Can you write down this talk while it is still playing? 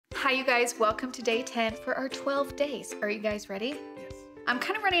Hi, you guys. Welcome to day 10 for our 12 days. Are you guys ready? Yes. I'm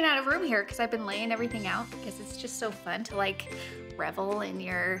kind of running out of room here because I've been laying everything out because it's just so fun to like revel in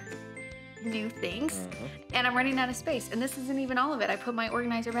your new things. And I'm running out of space. And this isn't even all of it. I put my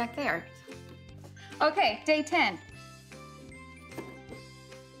organizer back there. Okay, day 10.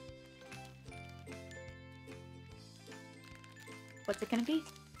 What's it gonna be?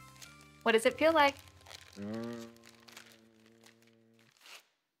 What does it feel like?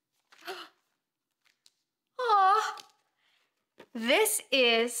 Aw, this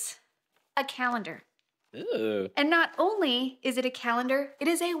is a calendar. Ooh. And not only is it a calendar, it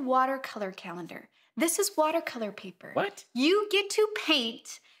is a watercolor calendar. This is watercolor paper. What? You get to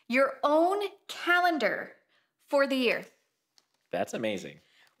paint your own calendar for the year. That's amazing.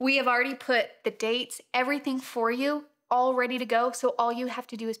 We have already put the dates, everything for you, all ready to go. So all you have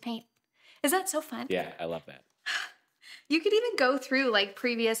to do is paint. Is that so fun? Yeah, I love that. You could even go through like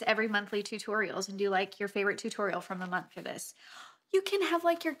previous every monthly tutorials and do like your favorite tutorial from the month for this. You can have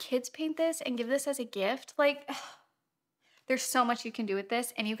like your kids paint this and give this as a gift. Like, there's so much you can do with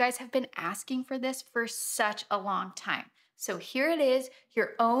this. And you guys have been asking for this for such a long time. So here it is,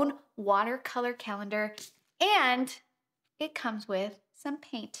 your own watercolor calendar. And it comes with some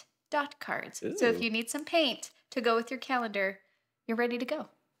paint dot cards. Ooh. So if you need some paint to go with your calendar, you're ready to go.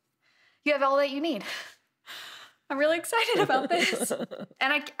 You have all that you need. I'm really excited about this.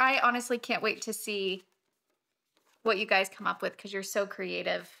 And I honestly can't wait to see what you guys come up with because you're so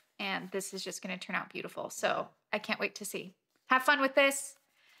creative and this is just going to turn out beautiful. So I can't wait to see. Have fun with this.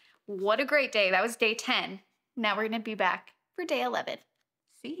 What a great day. That was day 10. Now we're going to be back for day 11.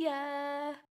 See ya.